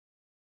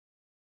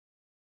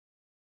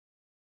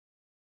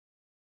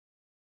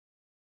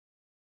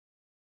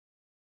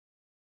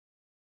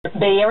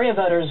Bay Area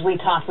voters we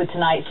talked with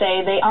tonight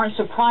say they aren't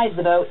surprised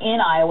the vote in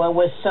Iowa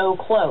was so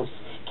close.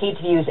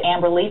 KTVU's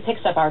Amber Lee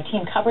picks up our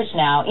team coverage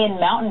now in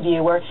Mountain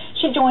View, where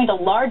she joined a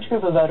large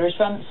group of voters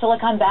from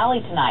Silicon Valley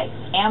tonight.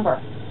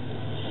 Amber.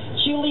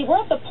 Julie,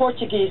 we're at the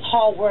Portuguese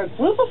Hall, where a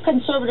group of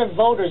conservative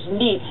voters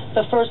meet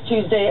the first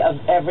Tuesday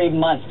of every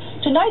month.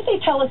 Tonight they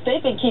tell us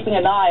they've been keeping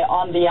an eye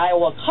on the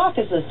Iowa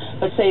caucuses,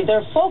 but say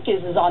their focus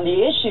is on the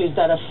issues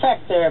that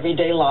affect their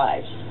everyday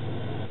lives.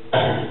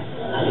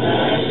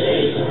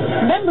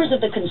 Members of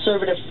the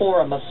Conservative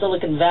Forum of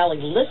Silicon Valley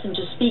listen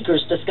to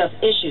speakers discuss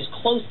issues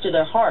close to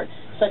their heart,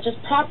 such as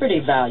property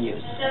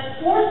values.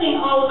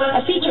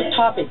 A featured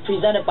topic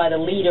presented by the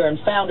leader and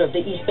founder of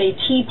the East Bay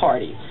Tea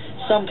Party.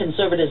 Some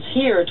conservatives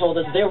here told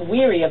us they're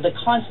weary of the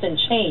constant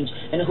change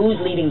in who's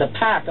leading the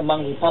pack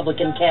among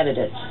Republican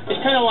candidates.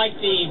 It's kind of like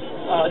the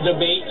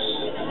debates,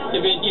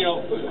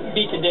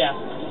 beat to death.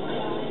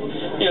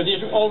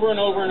 Just over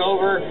and over and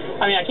over.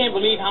 I mean, I can't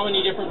believe how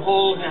many different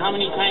polls and how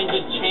many times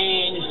it's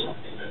changed.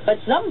 But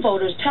some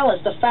voters tell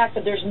us the fact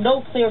that there's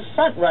no clear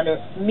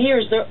front-runner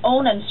mirrors their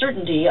own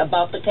uncertainty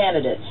about the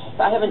candidates.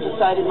 I haven't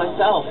decided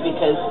myself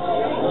because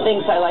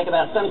things I like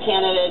about some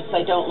candidates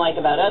I don't like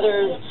about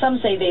others. Some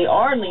say they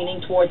are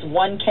leaning towards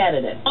one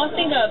candidate. I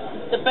think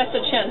the best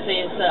chance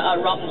is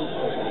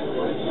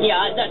Romney.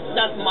 Yeah,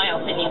 that's my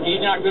opinion.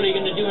 He's not really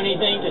going to do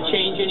anything to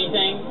change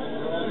anything.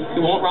 He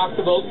won't rock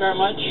the boat very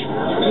much.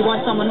 You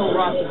want someone who'll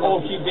rock the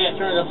boat? Oh, you bet,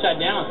 turn it upside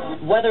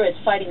down. Whether it's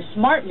fighting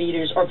smart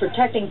meters or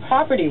protecting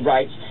property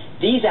rights,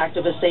 these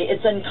activists say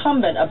it's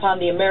incumbent upon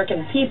the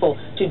American people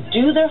to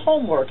do their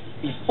homework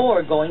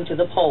before going to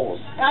the polls.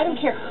 I don't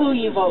care who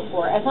you vote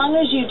for, as long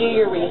as you do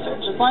your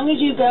research, as long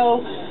as you go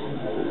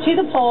to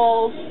the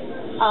polls,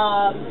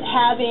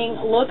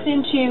 having looked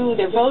into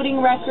their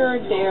voting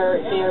record,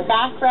 their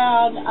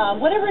background,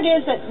 whatever it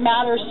is that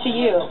matters to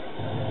you.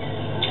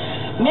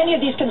 Many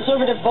of these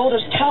conservative voters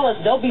tell us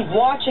they'll be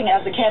watching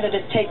as the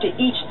candidates take to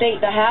each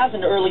state that has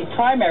an early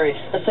primary,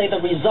 but say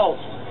the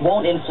results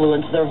won't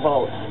influence their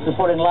vote.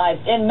 Reporting live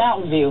in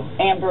Mountain View,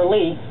 Amber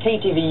Lee,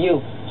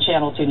 KTVU,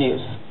 Channel 2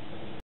 News.